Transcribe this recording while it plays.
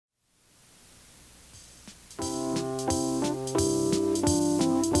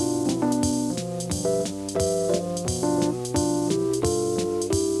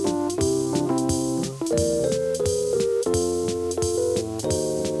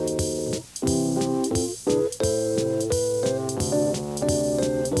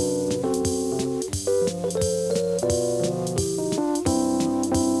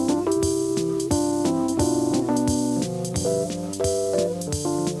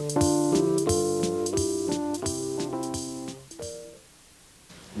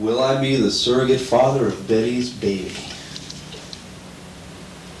I be the surrogate father of Betty's baby?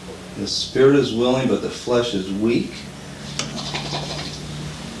 The spirit is willing, but the flesh is weak.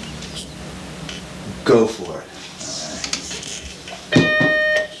 Go for it.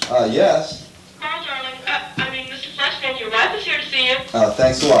 Yes. Carl, darling. Mr. Fletchman, your wife is here to see you.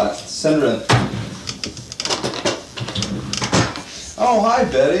 Thanks a lot. Send her in. Oh, hi,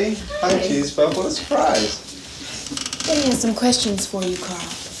 Betty. Hi, Cheese Puff. What a surprise. Betty has some questions for you, Carl.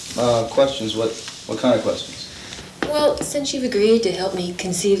 Questions? What kind of questions? Well, since you've agreed to help me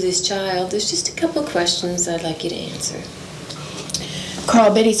conceive this child, there's just a couple of questions I'd like you to answer.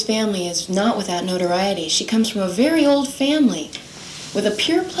 Carl, Betty's family is not without notoriety. She comes from a very old family with a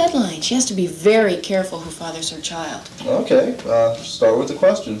pure bloodline. She has to be very careful who fathers her child. Okay, start with the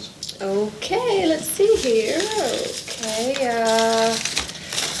questions. Okay, let's see here. Okay,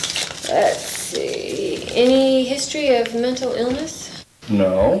 let's see. Any history of mental illness?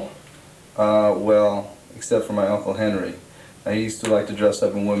 No. Well, except for my Uncle Henry. He used to like to dress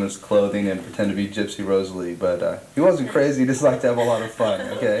up in women's clothing and pretend to be Gypsy Rosalie, but he wasn't crazy, he just liked to have a lot of fun,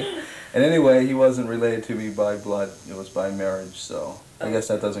 okay? And anyway, he wasn't related to me by blood, it was by marriage, so I guess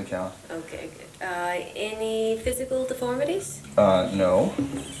that doesn't count. Okay, good. Any physical deformities? No.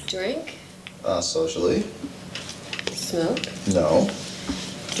 Drink? Socially. Smoke? No.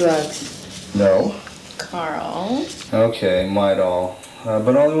 Drugs? No. Carl? Okay, might all.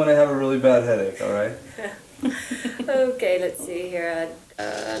 But only when I have a really bad headache, all right? Okay, let's see here.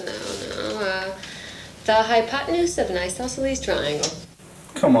 The hypotenuse of an isosceles triangle.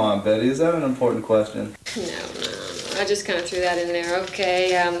 Come on, Betty, is that an important question? No. I just kind of threw that in there.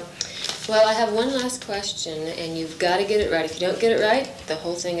 Okay, well, I have one last question, and you've got to get it right. If you don't get it right, the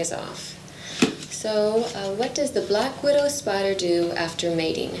whole thing is off. So, what does the black widow spider do after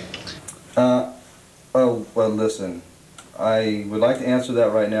mating? Oh, well, listen. I would like to answer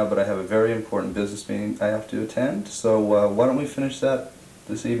that right now, but I have a very important business meeting I have to attend. So why don't we finish that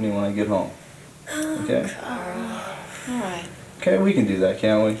this evening when I get home? Okay? Carl. All right. Okay, we can do that,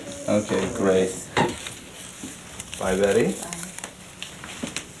 can't we? Okay, great. Bye, Betty. Bye.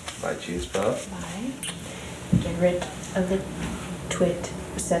 Bye, Cheese Puff. Bye. Get rid of the twit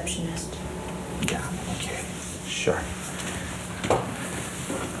receptionist. Yeah, okay. Sure.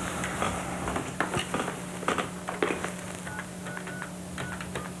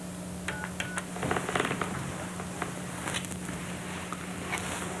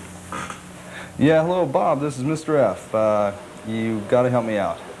 Yeah, hello, Bob. This is Mr. F. You got to help me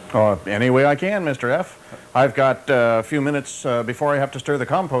out. Oh, any way I can, Mr. F. I've got a few minutes before I have to stir the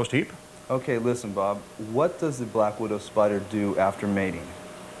compost heap. Okay, listen, Bob. What does the black widow spider do after mating?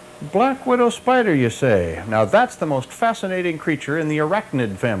 Black widow spider, you say? Now, that's the most fascinating creature in the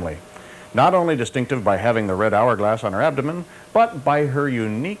arachnid family. Not only distinctive by having the red hourglass on her abdomen, but by her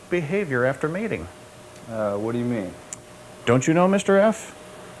unique behavior after mating. What do you mean? Don't you know, Mr. F?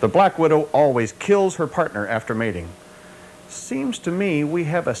 The black widow always kills her partner after mating. Seems to me we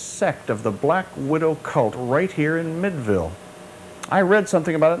have a sect of the black widow cult right here in Midville. I read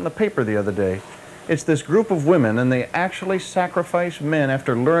something about it in the paper the other day. It's this group of women, and they actually sacrifice men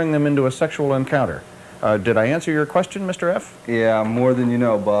after luring them into a sexual encounter. Did I answer your question, Mr. F? Yeah, more than you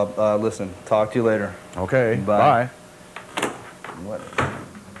know, Bob. Listen, talk to you later. Okay, bye. What?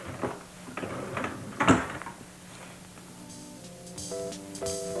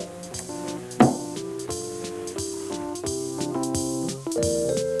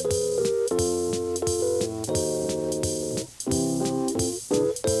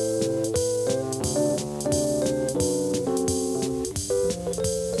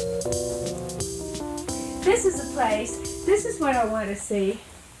 This is the place. This is what I want to see.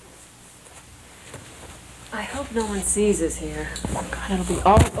 I hope no one sees us here. God, it'll be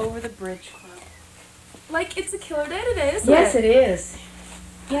all over the bridge club. Like, it's a killer day today, isn't Yes, it? it is.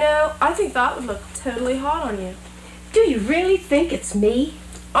 You know, I think that would look totally hot on you. Do you really think it's me?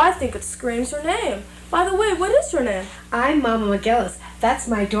 I think it screams her name. By the way, what is her name? I'm Mama McGillis. That's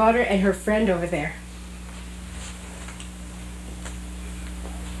my daughter and her friend over there.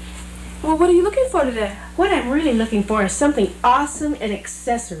 Well, what are you looking for today? What I'm really looking for is something awesome and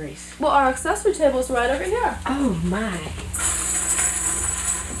accessories. Well, our accessory table is right over here. Oh, my.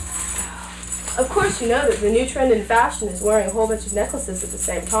 Of course, you know that the new trend in fashion is wearing a whole bunch of necklaces at the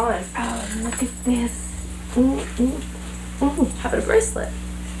same time. Oh, look at this. How about a bracelet?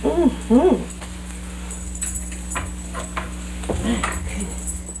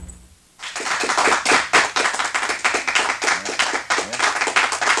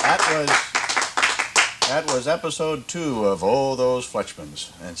 That was episode 2 of Oh, Those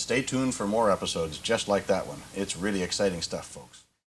Fletchmans. And stay tuned for more episodes just like that one. It's really exciting stuff, folks.